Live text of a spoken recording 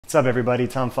What's up everybody,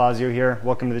 Tom Fazio here.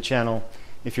 Welcome to the channel.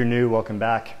 If you're new, welcome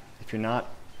back. If you're not,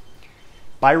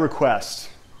 by request,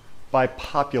 by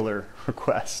popular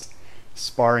request,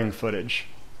 sparring footage.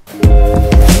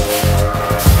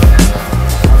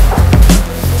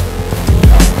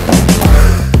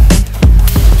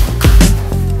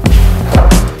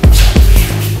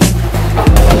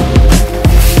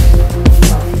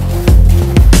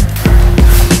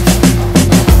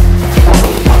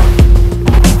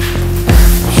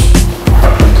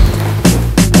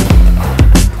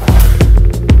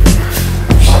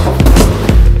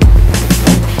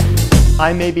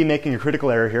 I may be making a critical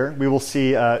error here. We will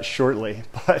see shortly,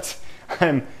 but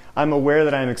I'm aware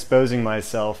that I'm exposing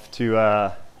myself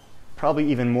to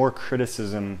probably even more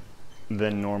criticism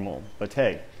than normal. But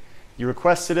hey, you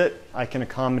requested it. I can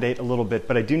accommodate a little bit,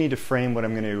 but I do need to frame what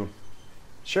I'm going to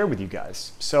share with you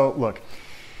guys. So look,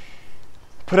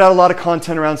 put out a lot of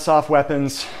content around soft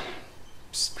weapons.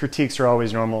 Critiques are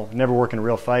always normal. Never work in a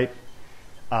real fight.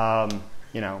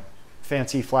 You know,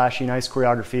 fancy, flashy, nice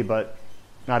choreography, but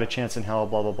not a chance in hell,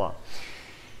 blah, blah, blah.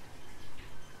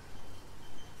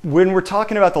 When we're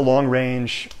talking about the long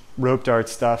range rope dart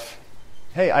stuff,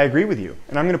 hey, I agree with you.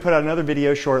 And I'm going to put out another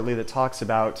video shortly that talks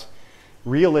about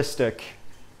realistic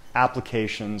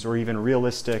applications or even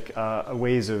realistic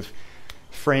ways of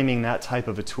framing that type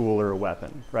of a tool or a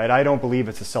weapon, right? I don't believe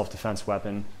it's a self-defense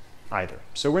weapon either.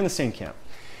 So we're in the same camp.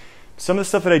 Some of the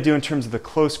stuff that I do in terms of the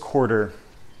close quarter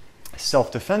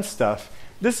self-defense stuff,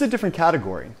 this is a different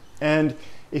category. And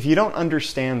if you don't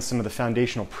understand some of the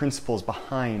foundational principles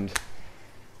behind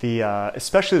the,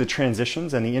 especially the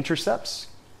transitions and the intercepts,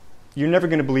 you're never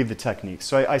going to believe the techniques.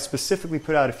 So I specifically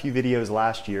put out a few videos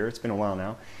last year, it's been a while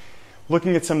now,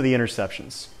 looking at some of the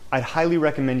interceptions. I'd highly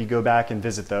recommend you go back and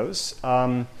visit those.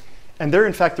 And they're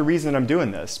in fact the reason that I'm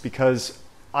doing this, because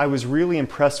I was really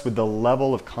impressed with the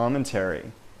level of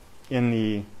commentary in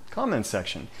the comment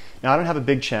section. Now I don't have a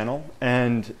big channel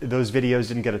and those videos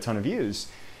didn't get a ton of views.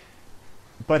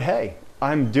 But hey,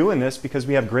 I'm doing this because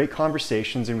we have great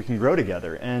conversations and we can grow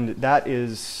together. And that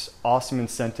is awesome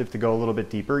incentive to go a little bit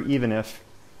deeper, even if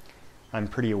I'm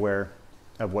pretty aware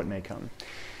of what may come.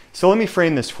 So let me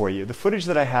frame this for you. The footage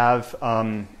that I have,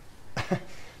 a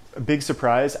big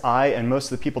surprise, I and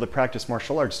most of the people that practice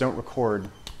martial arts don't record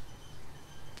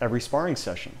every sparring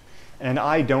session. And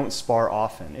I don't spar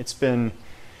often. It's been,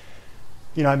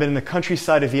 you know, I've been in the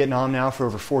countryside of Vietnam now for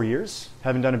over 4 years.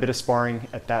 Haven't done a bit of sparring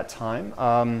at that time.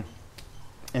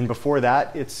 And before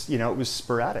that, it's, you know, it was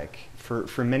sporadic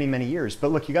for many, many years.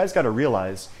 But look, you guys got to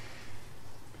realize,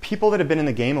 people that have been in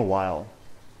the game a while,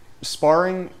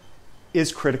 sparring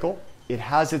is critical. It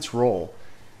has its role.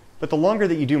 But the longer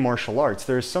that you do martial arts,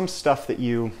 there's some stuff that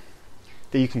you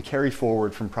can carry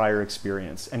forward from prior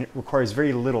experience. And it requires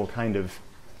very little kind of,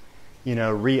 you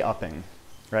know, re-upping,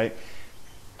 right?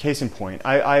 Case in point,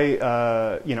 by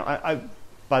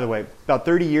the way, about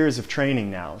 30 years of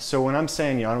training now. So when I'm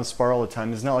saying, you know, I don't spar all the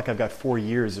time, it's not like I've got 4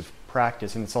 years of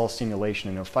practice and it's all simulation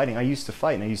and no fighting. I used to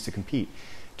fight and I used to compete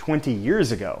 20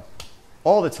 years ago,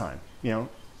 all the time, you know,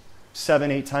 7,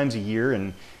 8 times a year,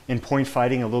 and in point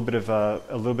fighting, a little bit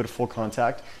of full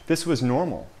contact. This was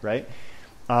normal, right?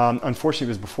 Unfortunately, it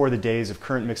was before the days of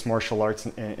current mixed martial arts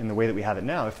in the way that we have it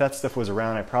now. If that stuff was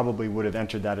around, I probably would have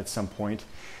entered that at some point.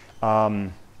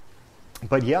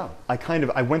 But yeah,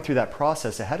 I went through that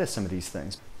process ahead of some of these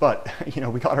things. But, you know,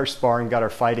 we got our sparring, got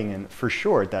our fighting in for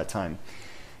sure at that time.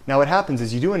 Now what happens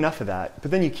is you do enough of that,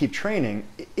 but then you keep training,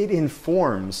 it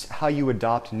informs how you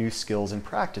adopt new skills and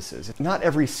practices. Not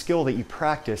every skill that you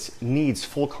practice needs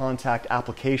full contact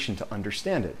application to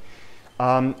understand it.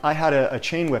 I had a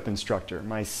chain whip instructor,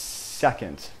 my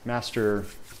second, Master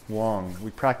Wong. We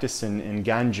practiced in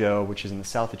Ganzhou, which is in the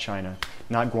south of China,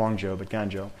 not Guangzhou, but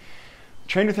Ganzhou.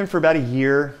 Trained with him for about a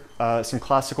year, some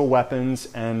classical weapons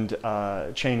and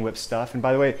chain whip stuff. And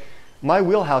by the way, my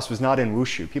wheelhouse was not in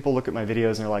wushu. People look at my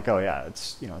videos and they're like, oh yeah,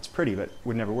 it's, you know, it's pretty, but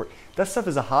would never work. That stuff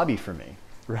is a hobby for me,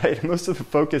 right? Most of the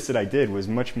focus that I did was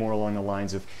much more along the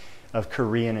lines of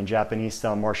Korean and Japanese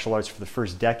style martial arts for the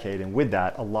first decade. And with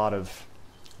that, a lot of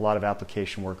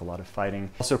application work, a lot of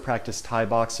fighting. Also practiced Thai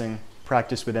boxing.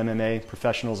 Practice with MMA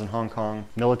professionals in Hong Kong,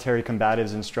 military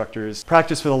combatives instructors,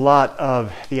 practice with a lot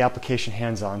of the application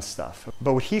hands-on stuff.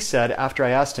 But what he said after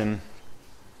I asked him,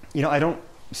 you know, I don't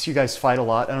see you guys fight a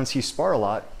lot, I don't see you spar a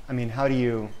lot. I mean, how do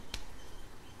you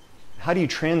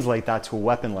translate that to a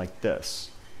weapon like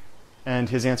this? And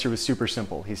his answer was super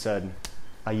simple. He said,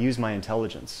 I use my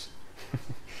intelligence.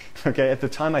 Okay, at the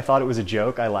time I thought it was a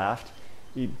joke, I laughed.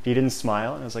 He didn't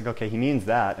smile, and I was like, okay, he means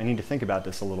that. I need to think about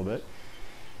this a little bit.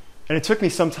 And it took me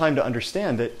some time to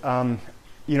understand that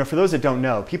for those that don't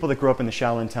know, people that grew up in the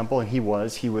Shaolin Temple, and he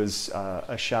was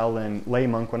a Shaolin lay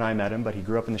monk when I met him, but he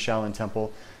grew up in the Shaolin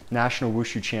Temple, national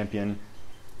wushu champion,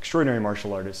 extraordinary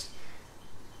martial artist.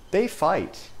 They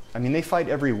fight. I mean, they fight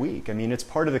every week. I mean, it's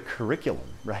part of the curriculum,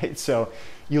 right? So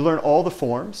you learn all the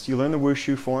forms, you learn the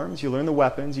wushu forms, you learn the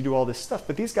weapons, you do all this stuff,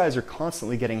 but these guys are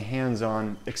constantly getting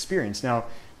hands-on experience. Now,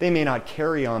 they may not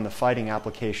carry on the fighting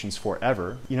applications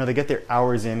forever. They get their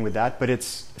hours in with that, but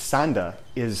Sanda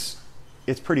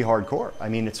it's pretty hardcore. I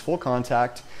mean, it's full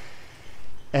contact.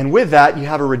 And with that, you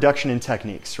have a reduction in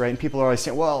techniques, right? And people are always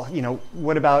saying, well,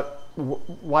 what about,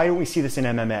 why don't we see this in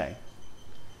MMA?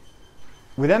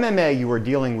 With MMA, you are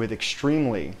dealing with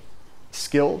extremely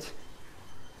skilled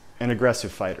and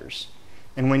aggressive fighters.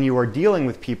 And when you are dealing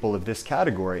with people of this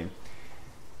category,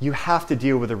 you have to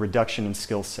deal with a reduction in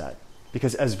skill set.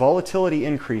 Because as volatility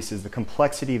increases, the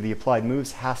complexity of the applied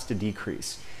moves has to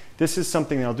decrease. This is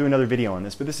something, and I'll do another video on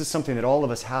this, but this is something that all of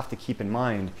us have to keep in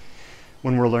mind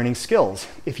when we're learning skills.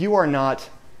 If you are not,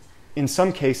 in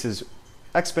some cases,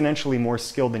 exponentially more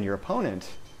skilled than your opponent,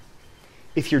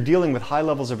 if you're dealing with high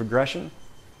levels of aggression,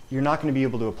 you're not going to be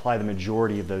able to apply the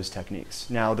majority of those techniques.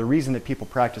 Now, the reason that people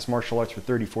practice martial arts for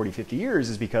 30, 40, 50 years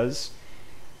is because,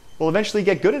 well, eventually you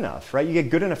get good enough, right? You get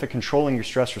good enough at controlling your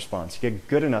stress response. You get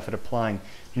good enough at applying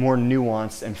more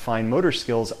nuanced and fine motor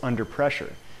skills under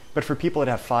pressure. But for people that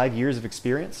have 5 years of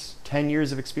experience, 10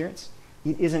 years of experience,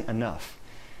 it isn't enough,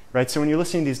 right? So when you're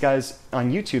listening to these guys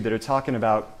on YouTube that are talking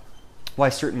about why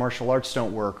certain martial arts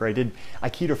don't work, or I did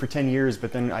Aikido for 10 years,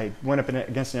 but then I went up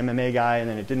against an MMA guy and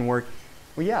then it didn't work.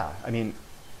 Well, yeah, I mean,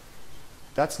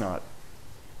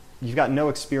 you've got no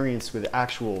experience with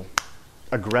actual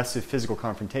aggressive physical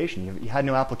confrontation. You had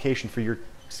no application for your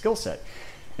skill set.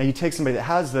 Now you take somebody that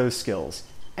has those skills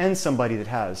and somebody that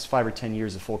has 5 or 10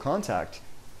 years of full contact,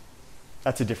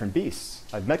 that's a different beast.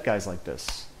 I've met guys like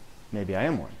this. Maybe I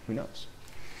am one, who knows?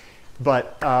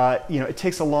 But it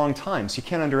takes a long time, so you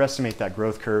can't underestimate that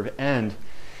growth curve. And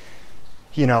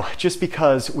just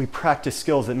because we practice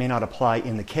skills that may not apply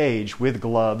in the cage with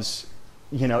gloves,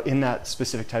 in that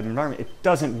specific type of environment, it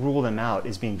doesn't rule them out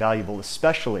as being valuable,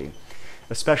 especially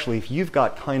if you've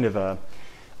got kind of a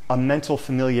mental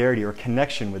familiarity or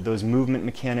connection with those movement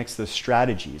mechanics, those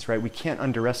strategies, right? We can't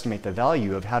underestimate the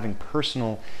value of having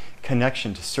personal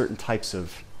connection to certain types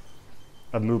of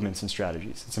movements and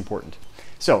strategies. It's important.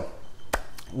 So,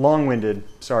 long-winded,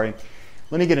 sorry.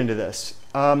 Let me get into this.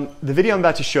 The video I'm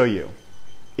about to show you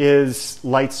is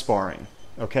light sparring,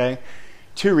 okay?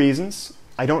 2 reasons.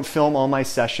 I don't film all my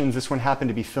sessions. This one happened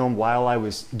to be filmed while I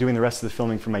was doing the rest of the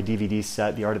filming for my DVD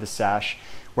set, The Art of the Sash,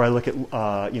 where I look at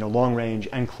long-range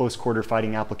and close-quarter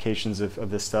fighting applications of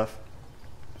this stuff.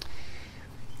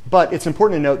 But it's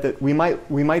important to note that we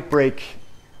might break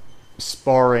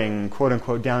sparring,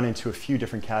 quote-unquote, down into a few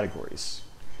different categories.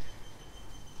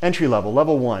 Entry level,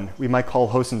 level 1, we might call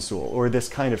Hosensul, or this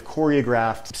kind of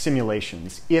choreographed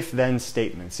simulations, if-then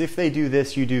statements. If they do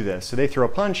this, you do this. So they throw a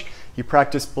punch, you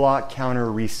practice block,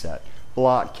 counter, reset.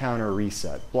 Block, counter,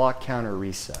 reset. Block, counter,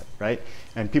 reset, right?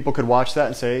 And people could watch that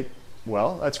and say,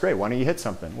 well, that's great, why don't you hit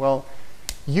something? Well,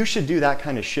 you should do that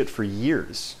kind of shit for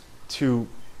years to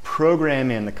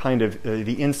program in the kind of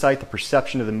the insight, the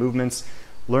perception of the movements,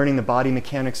 learning the body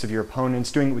mechanics of your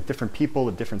opponents, doing it with different people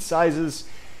of different sizes.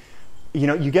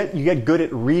 You get good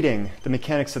at reading the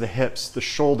mechanics of the hips, the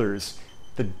shoulders,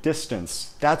 the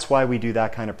distance. That's why we do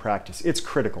that kind of practice. It's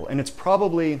critical, and it's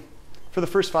probably, for the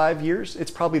first 5 years,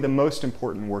 it's probably the most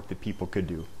important work that people could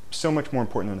do. So much more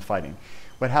important than the fighting.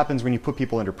 What happens when you put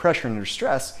people under pressure and under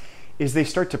stress is they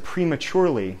start to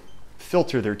prematurely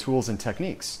filter their tools and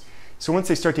techniques. So once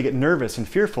they start to get nervous and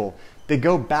fearful, they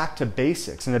go back to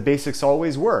basics, and the basics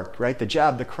always work, right? The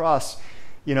jab, the cross,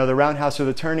 the roundhouse or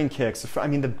the turning kicks,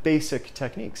 the basic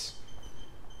techniques.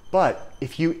 But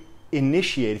if you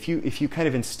initiate, if you kind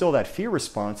of instill that fear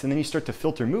response and then you start to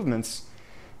filter movements,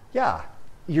 yeah,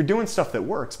 you're doing stuff that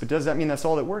works, but does that mean that's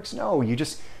all that works? No,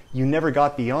 you never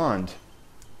got beyond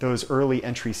those early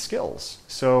entry skills.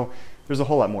 So there's a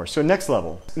whole lot more. So next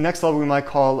level we might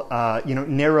call,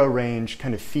 narrow range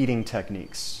kind of feeding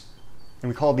techniques. And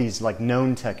we call these like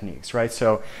known techniques, right?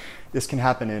 So this can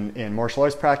happen in martial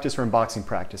arts practice or in boxing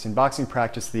practice. In boxing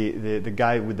practice, the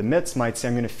guy with the mitts might say,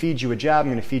 I'm going to feed you a jab,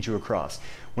 I'm going to feed you a cross.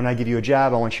 When I give you a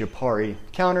jab, I want you to pari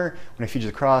counter. When I feed you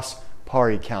the cross,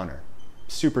 pari counter.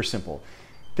 Super simple.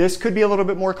 This could be a little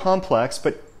bit more complex,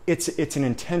 but it's an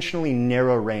intentionally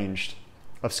narrow range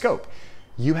of scope.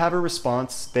 You have a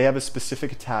response, they have a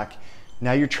specific attack.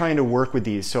 Now you're trying to work with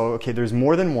these. So, okay, there's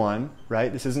more than one,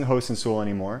 right? This isn't Hosensul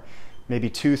anymore. Maybe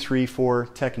 2, 3, 4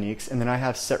 techniques, and then I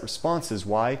have set responses.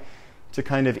 Why? to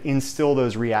kind of instill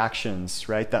those reactions,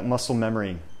 right? That muscle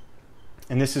memory.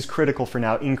 And this is critical for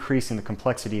now increasing the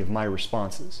complexity of my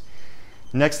responses.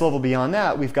 Next level beyond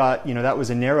that, we've got, that was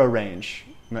a narrow range,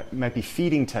 might be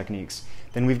feeding techniques.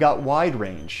 Then we've got wide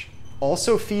range,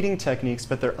 also feeding techniques,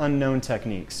 but they're unknown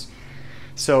techniques.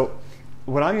 So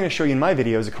what I'm going to show you in my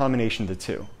video is a combination of the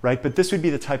two, right? But this would be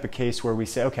the type of case where we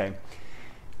say, okay,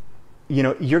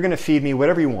 you're going to feed me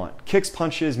whatever you want. Kicks,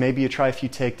 punches, maybe you try a few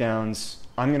takedowns.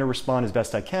 I'm going to respond as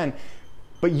best I can.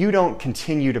 But you don't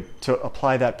continue to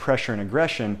apply that pressure and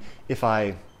aggression if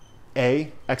I,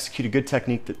 A, execute a good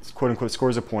technique that quote unquote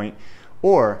scores a point,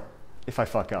 or if I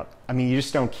fuck up. I mean, you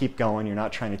just don't keep going. You're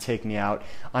not trying to take me out.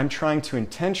 I'm trying to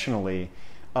intentionally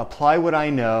apply what I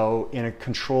know in a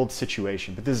controlled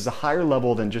situation. But this is a higher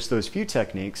level than just those few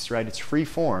techniques, right? It's free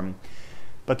form,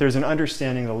 but there's an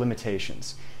understanding of the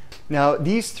limitations. Now,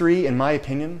 these three, in my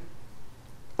opinion,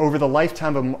 over the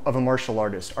lifetime of a martial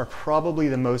artist are probably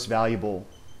the most valuable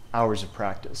hours of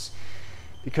practice,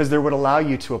 because they would allow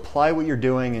you to apply what you're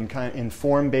doing in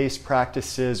form-based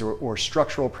practices or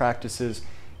structural practices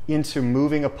into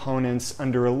moving opponents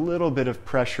under a little bit of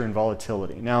pressure and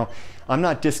volatility. Now, I'm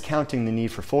not discounting the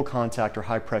need for full contact or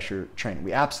high pressure training.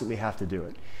 We absolutely have to do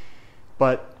it.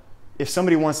 But if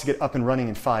somebody wants to get up and running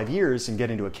in 5 years and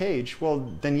get into a cage, well,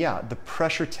 then yeah, the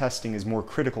pressure testing is more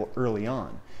critical early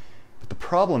on. But the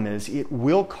problem is it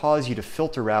will cause you to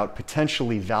filter out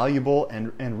potentially valuable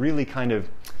and really kind of,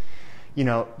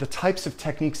 the types of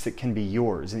techniques that can be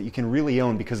yours and that you can really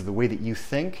own because of the way that you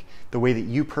think, the way that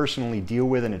you personally deal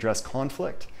with and address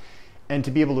conflict, and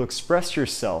to be able to express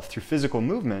yourself through physical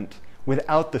movement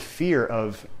without the fear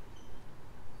of,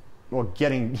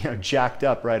 getting jacked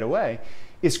up right away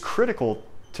is critical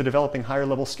to developing higher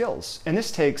level skills. And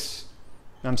this takes,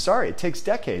 it takes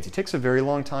decades. It takes a very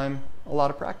long time, a lot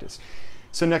of practice.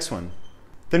 So next one.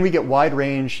 Then we get wide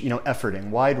range, efforting,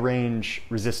 wide range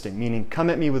resisting, meaning come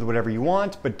at me with whatever you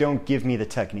want, but don't give me the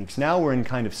techniques. Now we're in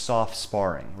kind of soft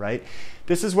sparring, right?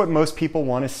 This is what most people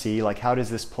want to see, like how does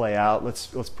this play out? Let's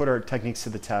put our techniques to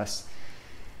the test.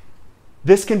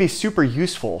 This can be super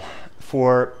useful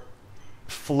for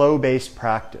flow-based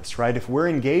practice, right? If we're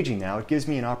engaging now, it gives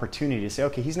me an opportunity to say,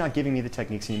 okay, he's not giving me the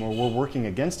techniques anymore, we're working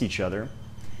against each other,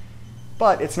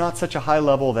 but it's not such a high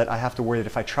level that I have to worry that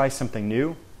if I try something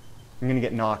new, I'm going to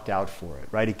get knocked out for it,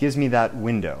 right? It gives me that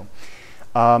window.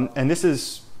 And this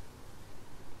is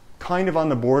kind of on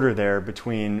the border there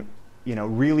between,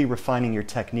 really refining your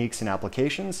techniques and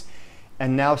applications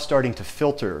and now starting to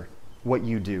filter what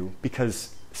you do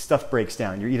because stuff breaks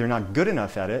down. You're either not good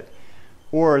enough at it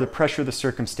or the pressure of the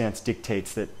circumstance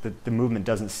dictates that the movement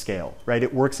doesn't scale, right?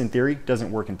 It works in theory,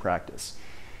 doesn't work in practice.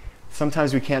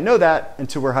 Sometimes we can't know that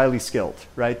until we're highly skilled,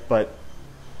 right? But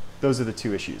those are the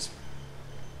two issues.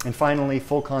 And finally,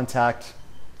 full contact,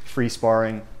 free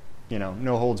sparring,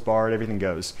 no holds barred, everything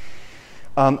goes.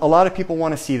 A lot of people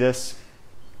want to see this.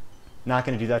 Not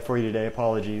going to do that for you today,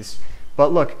 apologies.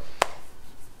 But look,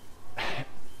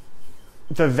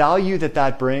 the value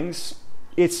that brings,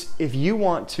 it's if you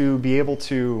want to be able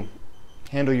to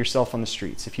handle yourself on the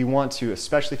streets, if you want to,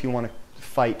 especially if you want to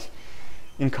fight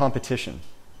in competition,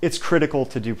 it's critical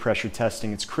to do pressure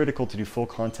testing. It's critical to do full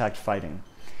contact fighting.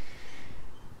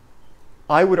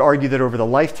 I would argue that over the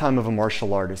lifetime of a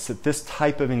martial artist, that this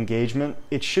type of engagement,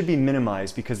 it should be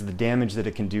minimized because of the damage that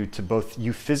it can do to both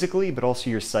you physically, but also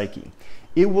your psyche.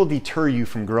 It will deter you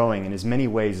from growing in as many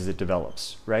ways as it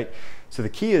develops, right? So the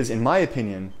key is, in my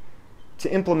opinion, to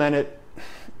implement it,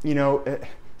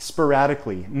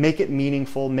 sporadically, make it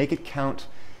meaningful, make it count,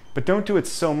 but don't do it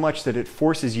so much that it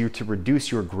forces you to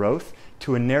reduce your growth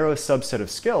to a narrow subset of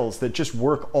skills that just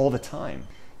work all the time.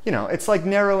 It's like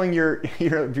narrowing your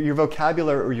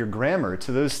vocabulary or your grammar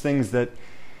to those things that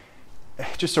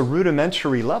just a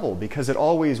rudimentary level because it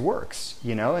always works,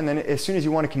 and then as soon as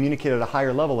you want to communicate at a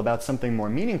higher level about something more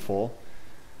meaningful,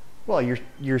 well,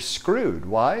 you're screwed.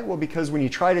 Why? Well, because when you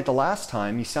tried it the last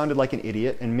time, you sounded like an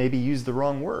idiot and maybe used the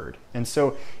wrong word. And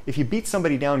so if you beat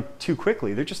somebody down too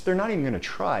quickly, they're not even going to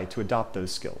try to adopt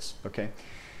those skills, okay?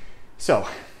 So,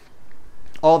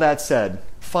 all that said,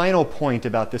 final point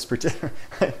about this particular,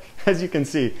 as you can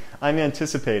see, I'm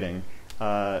anticipating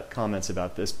comments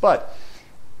about this, but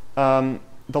the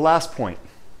last point,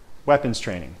 weapons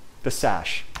training, the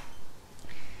Sash.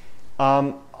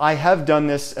 I have done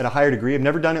this at a higher degree. I've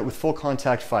never done it with full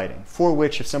contact fighting, for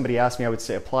which if somebody asked me, I would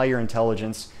say apply your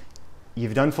intelligence.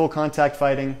 You've done full contact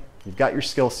fighting, you've got your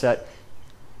skill set.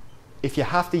 If you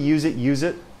have to use it, use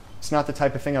it. It's not the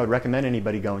type of thing I would recommend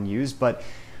anybody go and use, but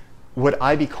would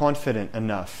I be confident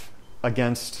enough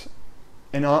against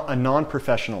a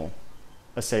non-professional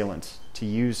assailant to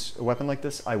use a weapon like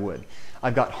this, I would.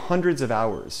 I've got hundreds of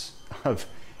hours of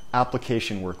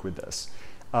application work with this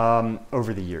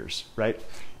over the years, right?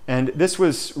 And this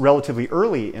was relatively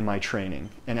early in my training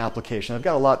and application. I've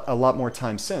got a lot more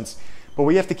time since. But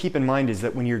what you have to keep in mind is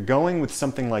that when you're going with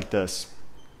something like this,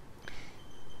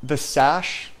 the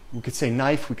sash, we could say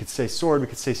knife, we could say sword, we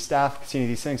could say staff, we could say any of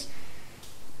these things.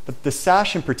 But the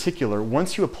sash in particular,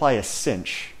 once you apply a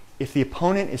cinch, if the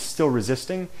opponent is still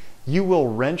resisting, you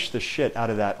will wrench the shit out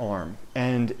of that arm.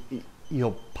 And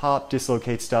you'll pop,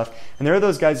 dislocate stuff. And there are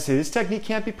those guys that say, this technique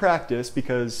can't be practiced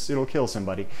because it'll kill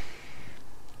somebody.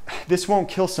 This won't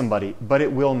kill somebody, but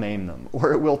it will maim them,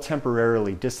 or it will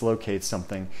temporarily dislocate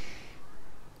something.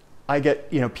 I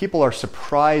get, people are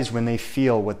surprised when they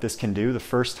feel what this can do the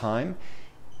first time.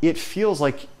 It feels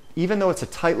like, even though it's a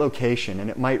tight location and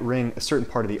it might ring a certain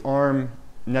part of the arm,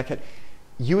 neck, head,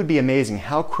 you would be amazing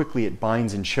how quickly it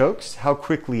binds and chokes, how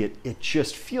quickly it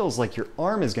just feels like your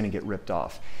arm is going to get ripped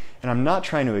off. And I'm not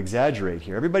trying to exaggerate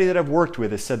here. Everybody that I've worked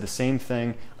with has said the same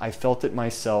thing. I felt it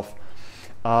myself.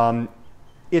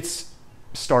 It's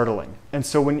startling. And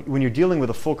so when you're dealing with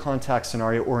a full contact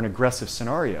scenario or an aggressive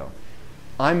scenario,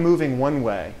 I'm moving one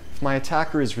way. If my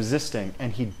attacker is resisting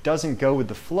and he doesn't go with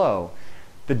the flow,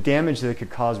 the damage that it could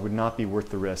cause would not be worth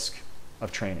the risk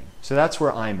of training. So that's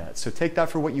where I'm at. So take that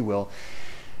for what you will.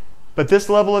 But this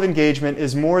level of engagement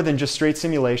is more than just straight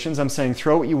simulations. I'm saying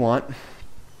throw what you want.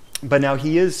 But now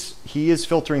he is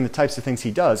filtering the types of things he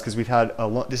does, because we've had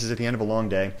this is at the end of a long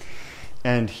day,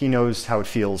 and he knows how it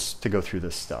feels to go through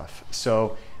this stuff.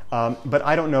 So, but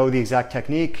I don't know the exact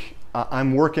technique.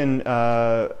 I'm working,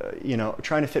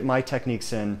 trying to fit my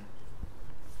techniques in.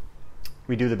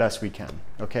 We do the best we can.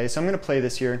 Okay, so I'm going to play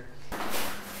this here.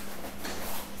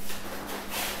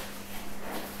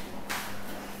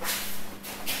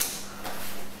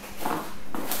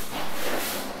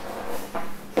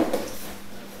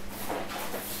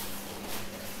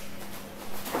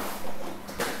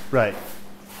 Right.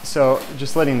 So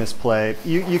just letting this play,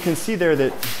 you can see there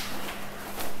that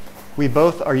we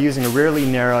both are using a rarely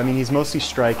narrow, I mean, he's mostly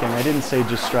striking. I didn't say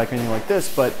just strike or anything like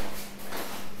this, but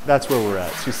that's where we're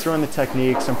at. So he's throwing the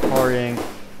techniques, I'm parrying.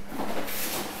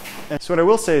 And so what I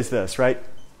will say is this, right?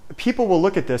 People will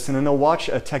look at this and then they'll watch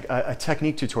a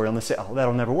technique tutorial and they'll say, oh,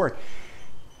 that'll never work.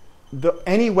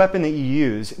 Any weapon that you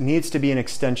use needs to be an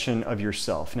extension of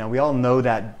yourself. Now, we all know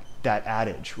that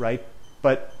adage, right?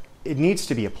 But it needs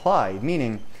to be applied,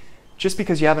 meaning just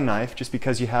because you have a knife, just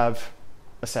because you have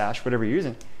a sash, whatever you're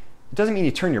using, it doesn't mean you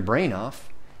turn your brain off.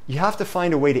 You have to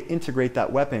find a way to integrate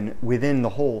that weapon within the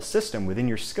whole system, within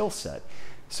your skill set.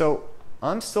 So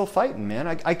I'm still fighting, man.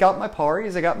 I got my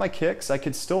parries, I got my kicks, I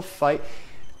could still fight.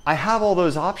 I have all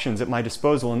those options at my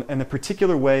disposal, and the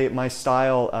particular way, my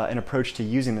style and approach to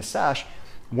using the sash,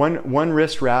 one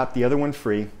wrist wrap, the other one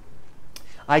free,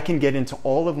 I can get into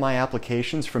all of my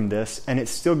applications from this, and it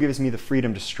still gives me the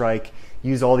freedom to strike,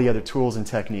 use all the other tools and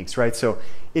techniques, right? So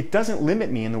it doesn't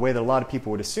limit me in the way that a lot of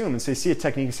people would assume. And so you see a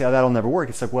technique and say, oh, that'll never work.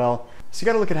 It's like, well, so you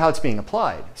got to look at how it's being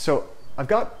applied. So I've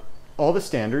got all the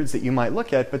standards that you might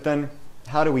look at, but then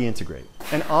how do we integrate?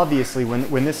 And obviously,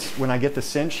 when I get the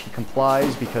cinch, he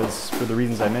complies because for the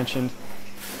reasons I mentioned,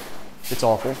 it's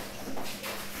awful.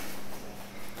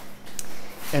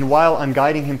 And while I'm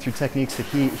guiding him through techniques that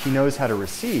he knows how to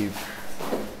receive,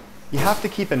 you have to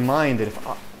keep in mind that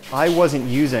if I wasn't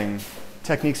using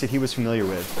techniques that he was familiar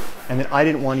with and that I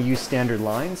didn't want to use standard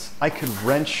lines, I could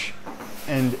wrench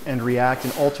and react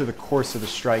and alter the course of the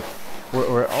strike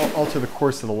or alter the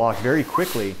course of the lock very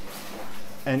quickly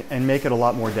and make it a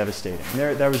lot more devastating.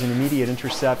 And there was an immediate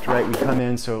intercept, right? We come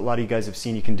in, so a lot of you guys have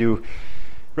seen you can do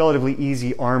relatively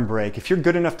easy arm break. If you're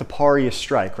good enough to parry a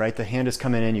strike, right? The hand is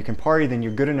coming in, you can parry, then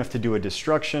you're good enough to do a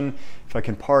destruction. If I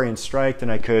can parry and strike, then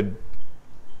I could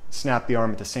snap the arm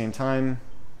at the same time.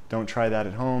 Don't try that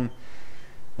at home.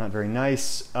 Not very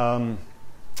nice.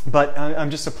 But I'm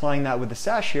just applying that with the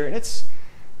sash here, and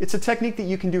it's a technique that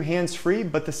you can do hands-free,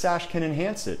 but the sash can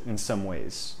enhance it in some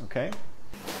ways, okay?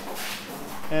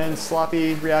 And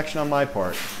sloppy reaction on my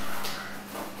part.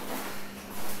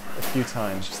 A few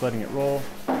times, just letting it roll.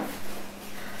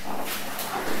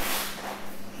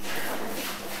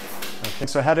 Okay,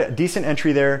 so I had a decent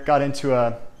entry there, got into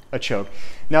a choke.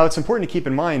 Now, what's important to keep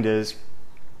in mind is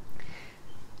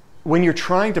when you're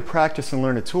trying to practice and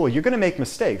learn a tool, you're going to make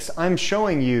mistakes. I'm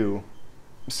showing you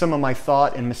some of my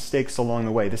thought and mistakes along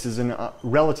the way. This is a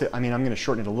relative, I mean, I'm going to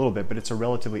shorten it a little bit, but it's a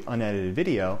relatively unedited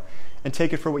video, and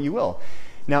take it for what you will.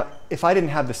 Now, if I didn't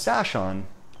have the sash on,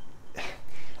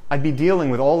 I'd be dealing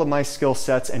with all of my skill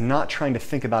sets and not trying to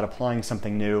think about applying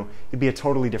something new. It'd be a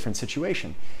totally different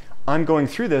situation. I'm going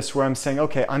through this where I'm saying,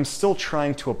 okay, I'm still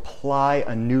trying to apply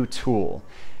a new tool.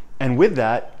 And with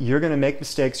that, you're going to make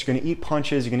mistakes, you're going to eat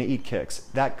punches, you're going to eat kicks.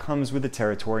 That comes with the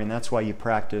territory, and that's why you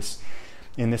practice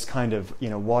in this kind of,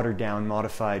 watered down,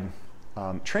 modified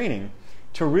training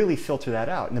to really filter that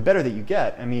out. And the better that you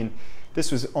get, I mean,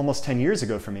 this was almost 10 years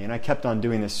ago for me, and I kept on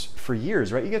doing this for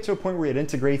years, right? You get to a point where it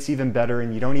integrates even better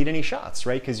and you don't need any shots,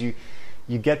 right? Because you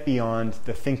get beyond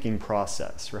the thinking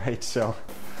process, right? So.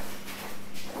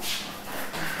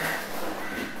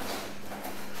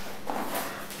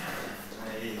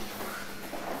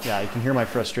 Yeah, you can hear my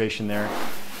frustration there.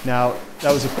 Now,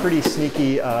 that was a pretty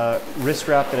sneaky wrist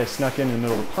wrap that I snuck in the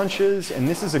middle of the punches, and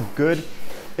this is a good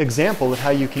example of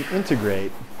how you can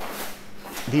integrate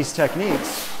these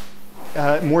techniques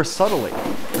more subtly,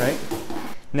 right?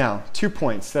 Now, 2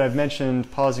 points that I've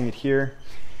mentioned, pausing it here.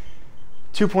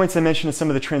 2 points I mentioned in some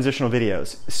of the transitional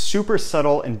videos. Super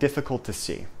subtle and difficult to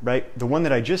see, right? The one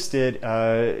that I just did,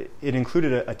 it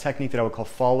included a technique that I would call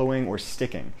following or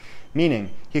sticking.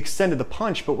 Meaning, he extended the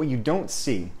punch, but what you don't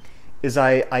see is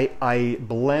I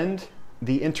blend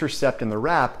the intercept and the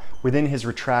wrap within his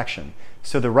retraction.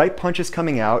 So the right punch is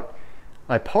coming out,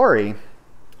 I parry,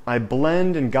 I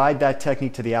blend and guide that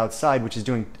technique to the outside, which is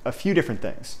doing a few different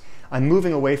things. I'm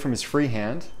moving away from his free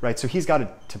hand, right? So he's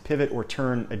got to pivot or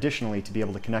turn additionally to be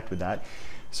able to connect with that.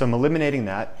 So I'm eliminating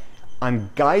that.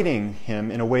 I'm guiding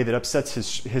him in a way that upsets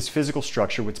his physical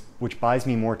structure, which buys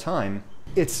me more time.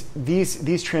 It's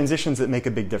these transitions that make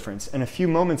a big difference. And a few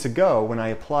moments ago, when I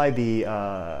applied the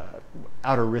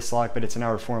outer wrist lock, but it's an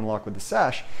outer forearm lock with the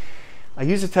sash, I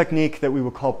use a technique that we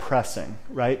would call pressing,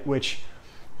 right? Which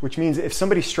means if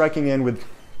somebody's striking in with,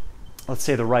 let's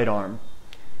say, the right arm,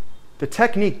 the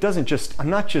technique doesn't just, I'm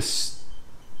not just,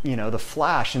 the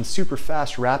flash and super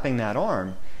fast wrapping that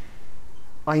arm.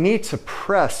 I need to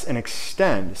press and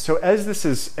extend. So as this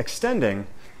is extending,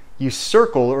 you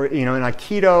circle, or in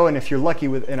Aikido, and if you're lucky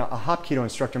with a Hapkido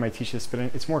instructor might teach this, but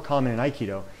it's more common in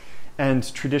Aikido.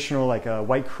 And traditional, like a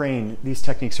white crane, these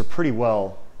techniques are pretty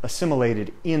well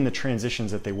assimilated in the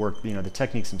transitions that they work, the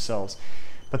techniques themselves.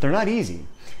 But they're not easy.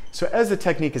 So as the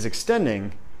technique is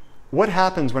extending, what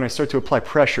happens when I start to apply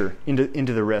pressure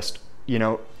into the wrist?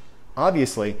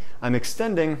 Obviously, I'm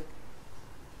extending.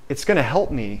 It's going to help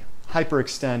me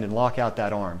hyperextend and lock out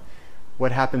that arm.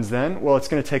 What happens then? Well, it's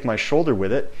going to take my shoulder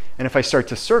with it, and if I start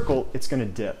to circle, it's going to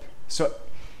dip. So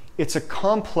it's a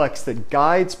complex that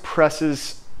guides,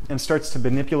 presses, and starts to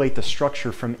manipulate the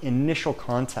structure from initial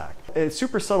contact. It's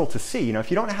super subtle to see. If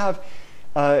you don't have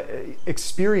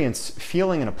experience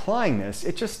feeling and applying this,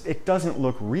 it doesn't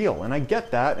look real. And I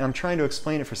get that, and I'm trying to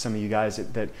explain it for some of you guys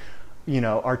that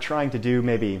are trying to do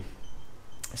maybe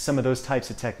some of those types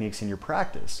of techniques in your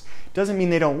practice. Doesn't mean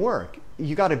they don't work.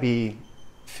 You got to be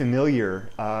familiar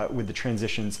with the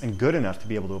transitions and good enough to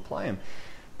be able to apply them.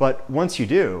 But once you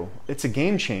do, it's a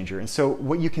game changer. And so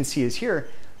what you can see is here,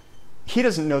 he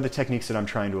doesn't know the techniques that I'm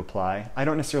trying to apply. I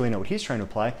don't necessarily know what he's trying to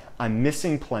apply. I'm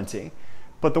missing plenty.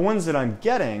 But the ones that I'm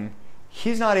getting,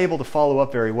 he's not able to follow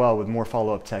up very well with more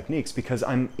follow-up techniques because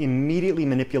I'm immediately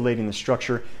manipulating the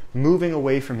structure, moving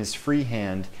away from his free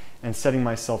hand, and setting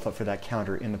myself up for that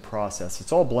counter in the process.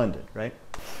 It's all blended, right?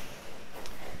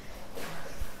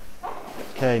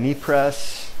 Okay, knee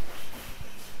press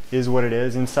is what it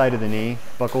is, inside of the knee,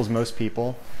 buckles most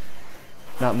people.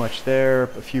 Not much there,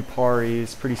 a few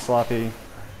paris, pretty sloppy.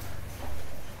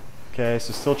 Okay,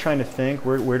 so still trying to think,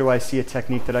 where do I see a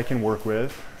technique that I can work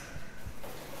with?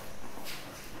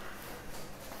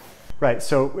 Right,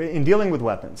 so in dealing with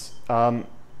weapons,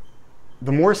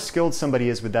 the more skilled somebody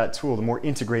is with that tool, the more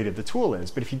integrated the tool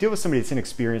is. But if you deal with somebody that's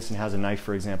inexperienced and has a knife,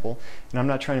 for example, and I'm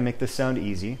not trying to make this sound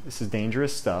easy, this is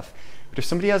dangerous stuff, but if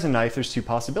somebody has a knife, there's two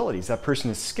possibilities. That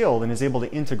person is skilled and is able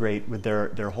to integrate with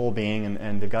their whole being,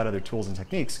 and they've got other tools and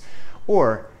techniques,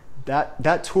 or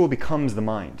that tool becomes the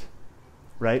mind,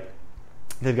 right?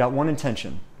 They've got one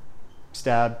intention,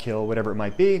 stab, kill, whatever it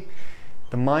might be.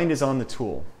 The mind is on the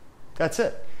tool. That's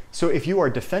it. So if you are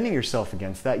defending yourself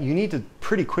against that, you need to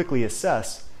pretty quickly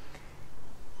assess,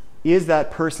 is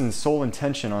that person's sole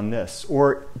intention on this?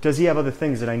 Or does he have other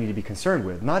things that I need to be concerned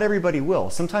with? Not everybody will.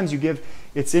 Sometimes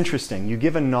it's interesting, you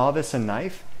give a novice a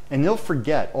knife and they'll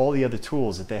forget all the other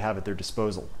tools that they have at their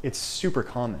disposal. It's super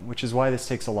common, which is why this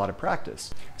takes a lot of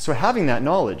practice. So having that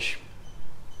knowledge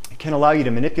can allow you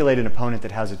to manipulate an opponent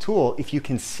that has a tool if you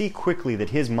can see quickly that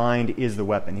his mind is the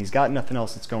weapon. He's got nothing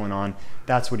else that's going on.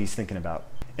 That's what he's thinking about.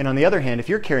 And on the other hand, if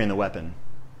you're carrying the weapon,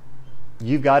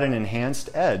 you've got an enhanced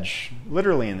edge,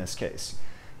 literally in this case.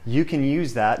 You can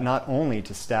use that not only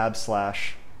to stab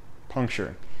 /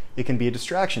 puncture. It can be a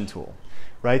distraction tool,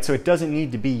 right? So it doesn't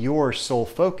need to be your sole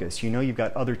focus. You know you've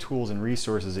got other tools and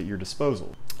resources at your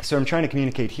disposal. So I'm trying to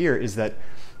communicate here is that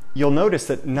you'll notice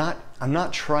that I'm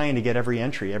not trying to get every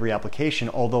entry, every application,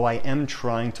 although I am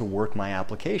trying to work my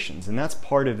applications. And that's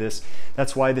part of this.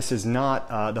 That's why this is not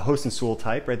the host and stool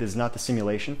type, right? This is not the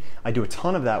simulation. I do a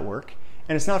ton of that work,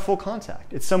 and it's not full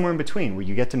contact. It's somewhere in between where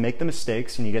you get to make the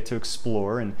mistakes and you get to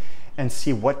explore and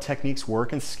see what techniques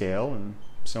work and scale and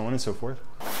so on and so forth.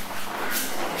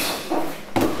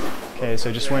 Okay, so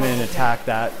I just went in and attacked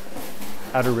that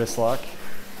outer wrist lock.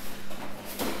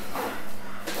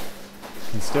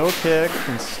 Can still kick,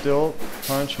 can still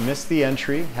punch, miss the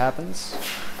entry, happens.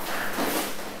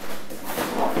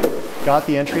 Got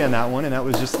the entry on that one, and that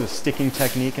was just the sticking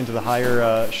technique into the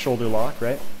higher shoulder lock,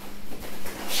 right?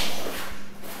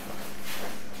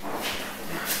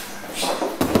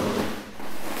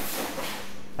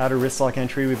 Outer wrist lock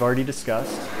entry we've already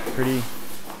discussed, pretty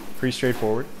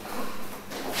straightforward.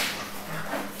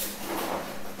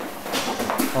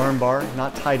 Arm bar,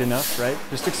 not tight enough, right?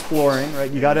 Just exploring,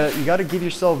 right? You gotta give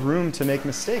yourself room to make a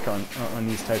mistake on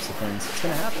these types of things. It's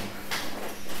gonna happen.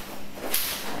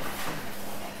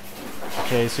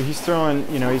 Okay, so he's throwing,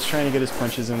 he's trying to get his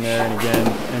punches in there, and again,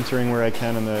 entering where I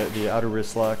can on the outer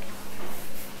wrist lock.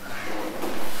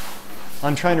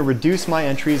 I'm trying to reduce my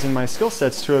entries and my skill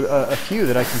sets to a few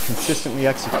that I can consistently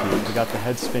execute. We got the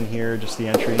head spin here, just the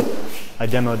entry. I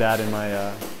demoed that in my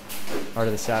Art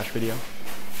of the Sash video.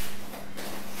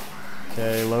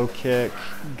 Okay, low kick,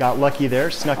 got lucky there,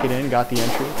 snuck it in, got the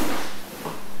entry.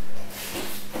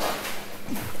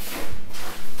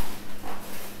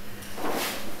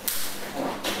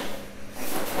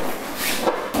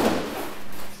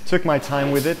 Took my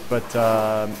time with it, but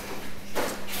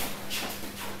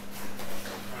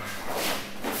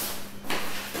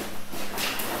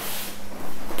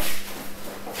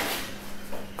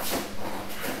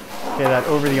okay, that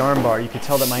over the arm bar, you could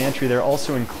tell that my entry there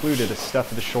also included a stuff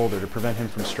of the shoulder to prevent him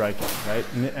from striking, right?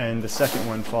 And the second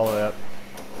one followed up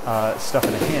stuff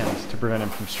of the hand to prevent him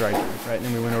from striking, right? And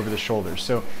then we went over the shoulders.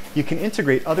 So you can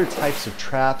integrate other types of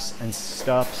traps and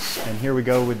stuffs, and here we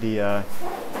go with the,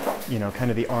 kind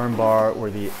of the arm bar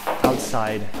or the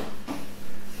outside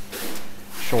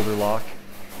shoulder lock.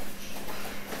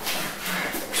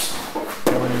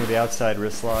 Going in with the outside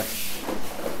wrist lock.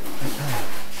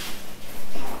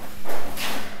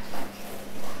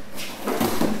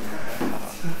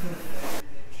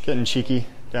 Getting cheeky,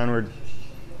 downward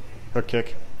hook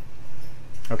kick.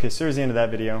 Okay, so there's the end of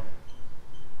that video.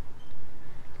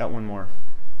 Got one more.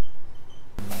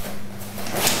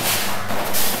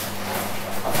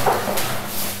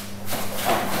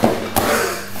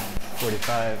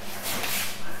 Forty-five.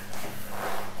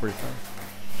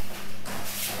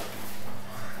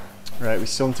 All right, we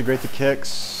still integrate the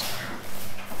kicks.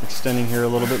 Extending here a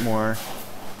little bit more.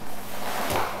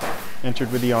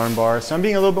 Entered with the arm bar. So I'm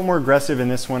being a little bit more aggressive in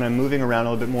this one. I'm moving around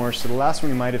a little bit more. So the last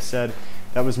one you might have said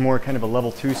that was more kind of a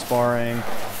level 2 sparring.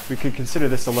 We could consider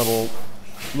this a level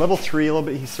 3 a little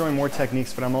bit. He's throwing more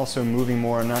techniques, but I'm also moving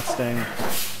more. I'm not staying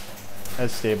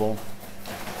as stable.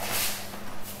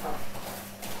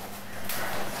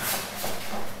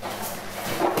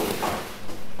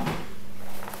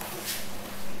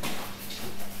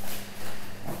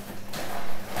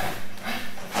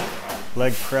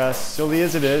 Leg press, silly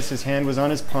as it is, his hand was on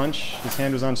his punch, his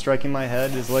hand was on striking my head,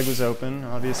 his leg was open,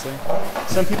 obviously.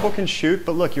 Some people can shoot,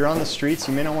 but look, you're on the streets,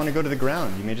 you may not want to go to the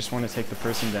ground, you may just want to take the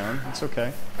person down, it's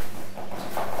okay.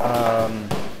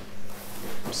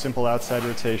 Simple outside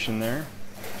rotation there.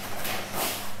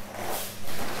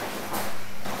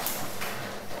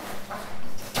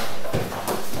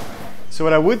 So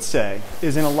what I would say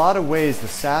is in a lot of ways the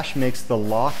sash makes the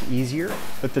lock easier,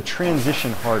 but the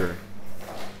transition harder.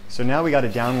 So now we got a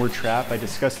downward trap. I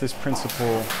discussed this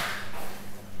principle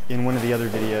in one of the other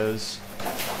videos.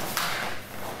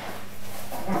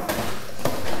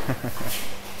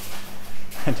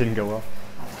 That didn't go well.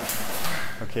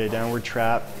 Okay, downward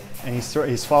trap. And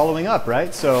he's following up,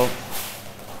 right? So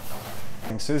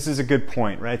this is a good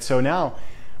point, right? So now,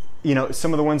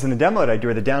 some of the ones in the demo that I do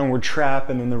are the downward trap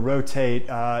and then the rotate.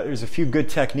 There's a few good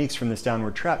techniques from this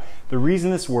downward trap. The reason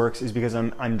this works is because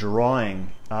I'm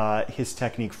drawing his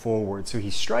technique forward. So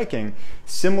he's striking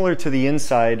similar to the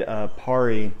inside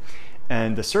pari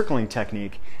and the circling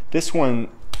technique. This one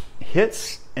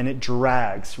hits and it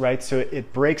drags, right? So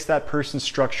it breaks that person's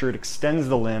structure, it extends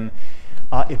the limb.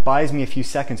 It buys me a few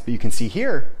seconds, but you can see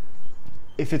here,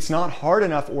 if it's not hard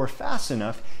enough or fast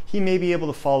enough, he may be able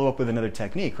to follow up with another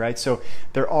technique, right? So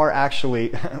there are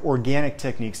actually organic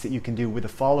techniques that you can do with a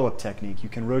follow-up technique. You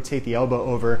can rotate the elbow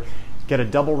over, get a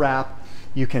double wrap.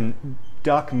 You can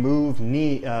duck, move,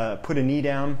 knee, put a knee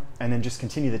down, and then just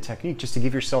continue the technique just to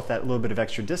give yourself that little bit of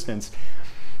extra distance.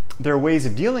 There are ways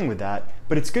of dealing with that,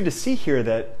 but it's good to see here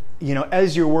that, you know,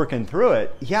 as you're working through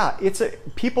it, yeah,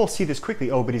 people see this quickly.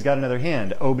 Oh, but he's got another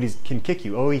hand. Oh, but he can kick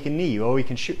you. Oh, he can knee you. Oh, he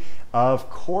can shoot. Of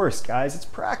course, guys, it's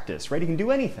practice, right? He can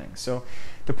do anything. So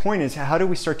the point is, how do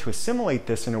we start to assimilate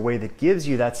this in a way that gives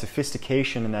you that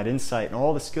sophistication and that insight and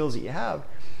all the skills that you have,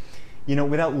 you know,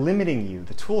 without limiting you?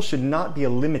 The tool should not be a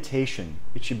limitation.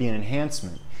 It should be an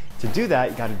enhancement. To do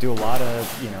that, you got to do a lot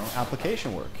of, you know,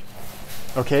 application work.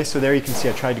 Okay, so there you can see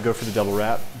I tried to go for the double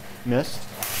wrap, missed.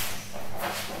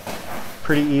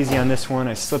 Pretty easy on this one.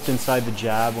 I slipped inside the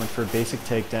jab, went for a basic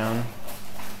takedown.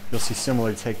 You'll see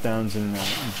similar takedowns in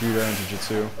judo and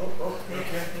jiu-jitsu.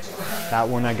 That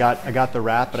one I got the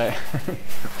wrap, but I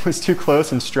was too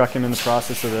close and struck him in the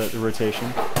process of the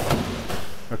rotation.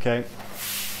 Okay,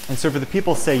 and so for the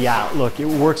people say, yeah, look, it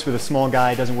works with a small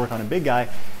guy, it doesn't work on a big guy.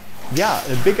 Yeah,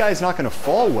 the big guy is not going to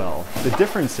fall well. The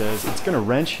difference is it's going to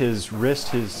wrench his wrist,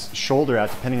 his shoulder out,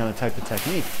 depending on the type of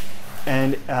technique.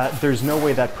 And there's no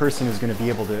way that person is going to be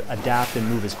able to adapt and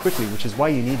move as quickly, which is why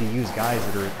you need to use guys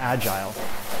that are agile.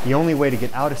 The only way to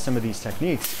get out of some of these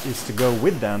techniques is to go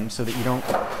with them so that you don't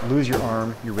lose your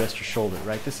arm, your wrist, your shoulder,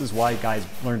 right? This is why guys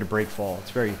learn to break fall.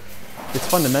 It's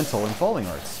fundamental in falling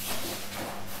arts.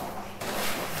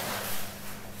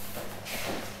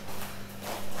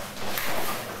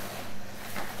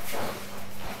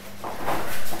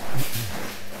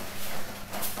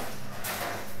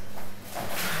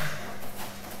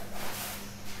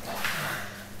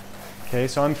 Okay,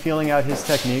 so I'm feeling out his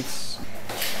techniques.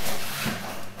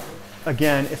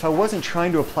 Again, if I wasn't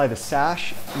trying to apply the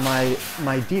sash,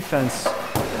 my defense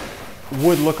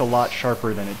would look a lot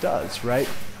sharper than it does, right?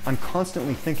 I'm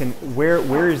constantly thinking,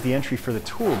 where is the entry for the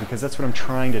tool? Because that's what I'm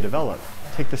trying to develop.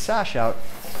 Take the sash out.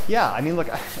 Yeah, I mean, look,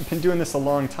 I've been doing this a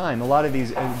long time. A lot of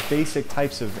these basic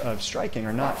types of striking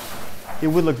are not, it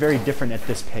would look very different at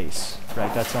this pace,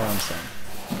 right? That's all I'm saying.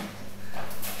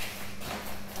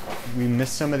 We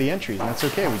missed some of the entries, and that's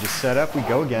okay. We just set up, we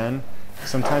go again.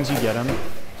 Sometimes you get them.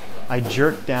 I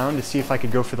jerked down to see if I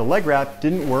could go for the leg wrap.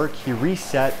 Didn't work. He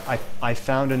reset. I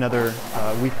found another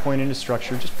weak point into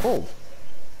structure, just pulled.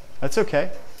 That's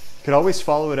okay. Could always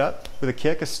follow it up with a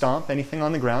kick, a stomp, anything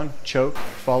on the ground, choke,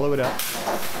 follow it up.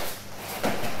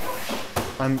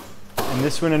 And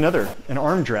this one, an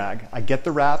arm drag. I get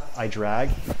the wrap, I drag.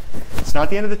 It's not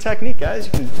the end of the technique, guys.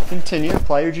 You can continue,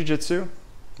 apply your jiu-jitsu,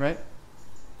 right?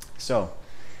 So,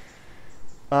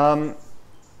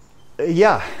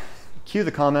 yeah, cue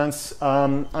the comments.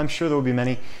 I'm sure there will be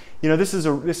many. You know, this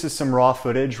is some raw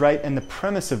footage, right? And the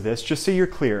premise of this, just so you're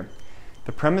clear,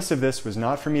 the premise of this was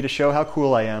not for me to show how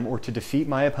cool I am or to defeat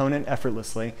my opponent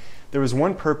effortlessly. There was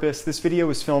one purpose. This video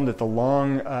was filmed at the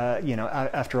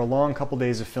after a long couple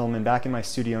days of filming back in my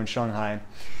studio in Shanghai.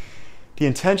 The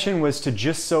intention was to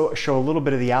just show a little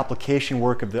bit of the application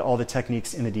work of all the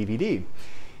techniques in the DVD.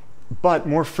 But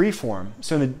more freeform.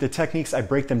 So in the techniques, I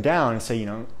break them down and say, you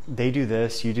know, they do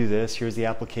this, you do this, here's the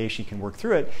application, you can work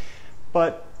through it.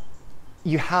 But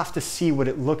you have to see what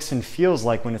it looks and feels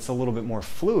like when it's a little bit more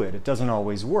fluid. It doesn't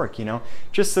always work, you know.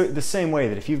 Just the same way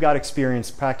that if you've got experience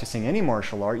practicing any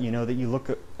martial art, you know that you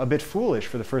look a bit foolish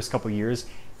for the first couple years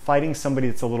fighting somebody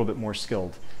that's a little bit more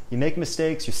skilled. You make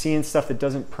mistakes, you're seeing stuff that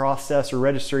doesn't process or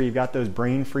register, you've got those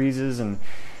brain freezes and,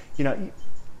 you know,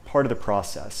 part of the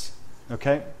process,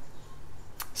 okay?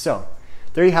 So,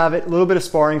 there you have it, a little bit of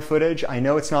sparring footage. I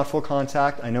know it's not full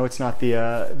contact. I know it's not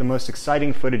the most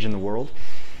exciting footage in the world.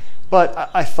 But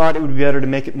I thought it would be better to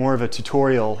make it more of a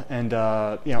tutorial and,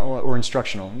 you know, or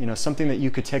instructional. You know, something that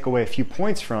you could take away a few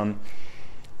points from.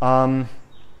 And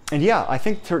yeah, I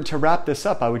think to wrap this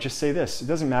up, I would just say this. It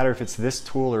doesn't matter if it's this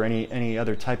tool or any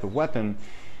other type of weapon.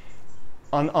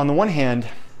 On the one hand,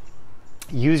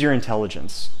 use your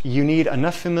intelligence. You need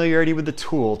enough familiarity with the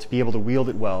tool to be able to wield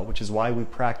it well, which is why we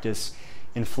practice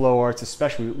in flow arts,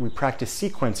 especially we practice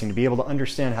sequencing to be able to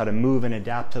understand how to move and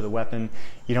adapt to the weapon.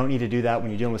 You don't need to do that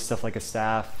when you're dealing with stuff like a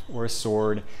staff or a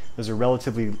sword. Those are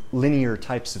relatively linear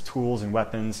types of tools and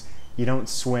weapons. You don't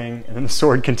swing and then the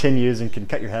sword continues and can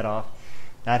cut your head off.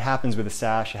 That happens with a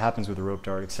sash, it happens with a rope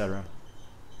dart, etc.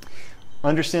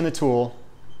 Understand the tool.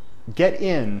 Get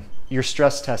in your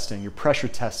stress testing, your pressure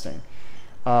testing.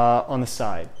 On the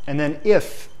side. And then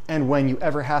if and when you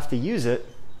ever have to use it,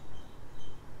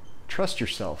 trust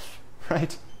yourself,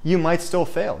 right? You might still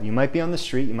fail. You might be on the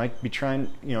street, you might be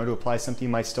trying, you know, to apply something,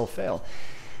 you might still fail.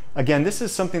 Again, this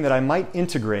is something that I might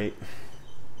integrate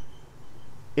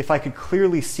if I could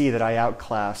clearly see that I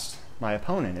outclassed my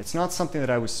opponent. It's not something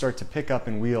that I would start to pick up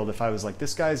and wield if I was like,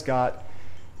 this guy's got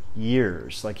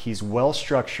years, like he's well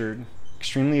structured,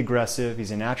 extremely aggressive,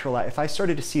 he's a natural. If I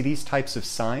started to see these types of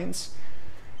signs,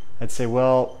 I'd say,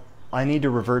 well, I need to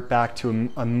revert back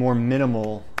to a more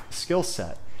minimal skill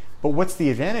set. But what's the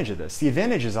advantage of this? The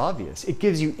advantage is obvious. It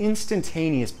gives you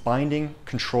instantaneous binding,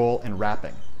 control, and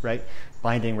wrapping, right?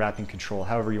 Binding, wrapping, control,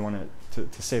 however you want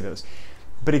to say those.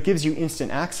 But it gives you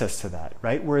instant access to that,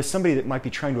 right? Whereas somebody that might be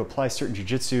trying to apply certain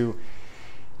jiu-jitsu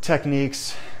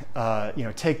techniques,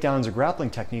 takedowns or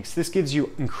grappling techniques, this gives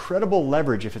you incredible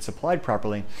leverage if it's applied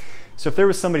properly. So if there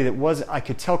was somebody that I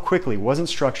could tell quickly, wasn't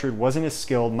structured, wasn't as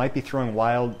skilled, might be throwing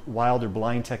wild or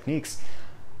blind techniques,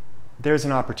 there's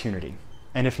an opportunity.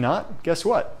 And if not, guess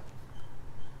what?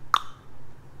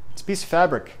 It's a piece of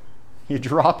fabric. You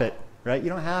drop it, right? You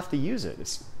don't have to use it.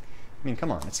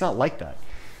 Come on, it's not like that.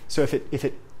 So if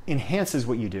it enhances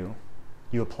what you do,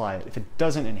 you apply it. If it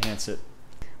doesn't enhance it,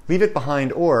 leave it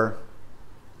behind or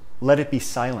let it be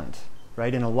silent,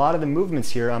 right? In a lot of the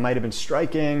movements here, I might have been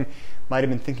striking, might have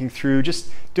been thinking through,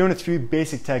 just doing a few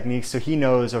basic techniques so he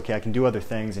knows, okay, I can do other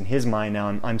things. In his mind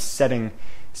now, I'm setting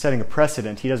a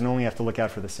precedent. He doesn't only have to look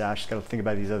out for the sash, he's got to think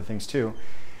about these other things too.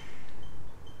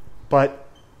 But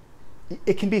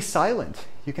it can be silent.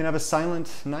 You can have a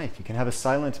silent knife. You can have a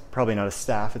silent, probably not a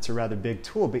staff, it's a rather big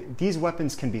tool, but these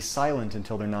weapons can be silent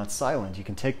until they're not silent. You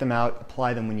can take them out,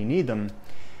 apply them when you need them,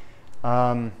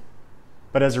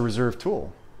 but as a reserve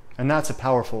tool. And that's a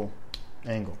powerful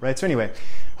angle, right? So anyway,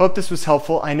 hope this was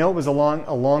helpful. I know it was a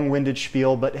long-winded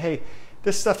spiel, but hey,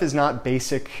 this stuff is not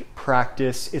basic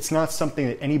practice. It's not something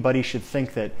that anybody should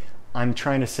think that I'm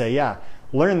trying to say, yeah,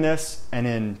 learn this and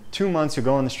in 2 months you'll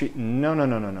go on the street. No, no,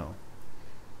 no, no, no.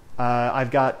 I've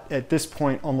got, at this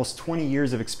point, almost 20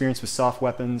 years of experience with soft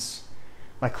weapons.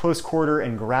 My close quarter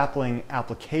and grappling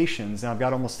applications, now I've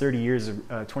got almost 30 years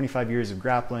of, 25 years of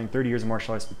grappling, 30 years of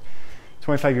martial arts,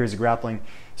 25 years of grappling.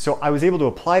 So I was able to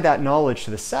apply that knowledge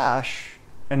to the sash,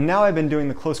 and now I've been doing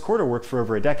the close quarter work for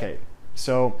over a decade.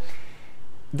 So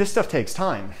this stuff takes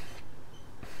time.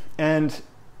 And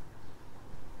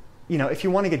if you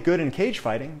want to get good in cage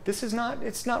fighting,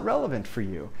 it's not relevant for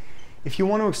you. If you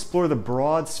want to explore the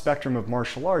broad spectrum of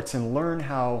martial arts and learn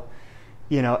how,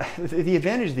 the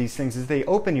advantage of these things is they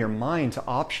open your mind to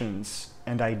options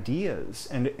and ideas,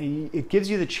 and it gives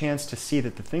you the chance to see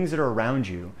that the things that are around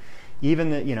you,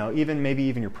 maybe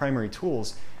even your primary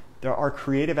tools, there are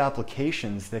creative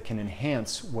applications that can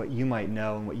enhance what you might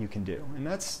know and what you can do. And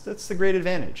that's the great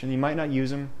advantage. And you might not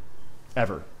use them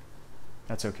ever.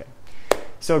 That's okay.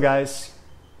 So guys,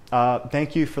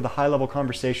 thank you for the high-level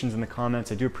conversations in the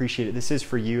comments. I do appreciate it. This is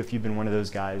for you if you've been one of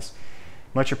those guys.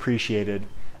 Much appreciated.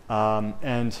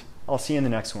 And I'll see you in the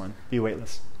next one. Be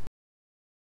weightless.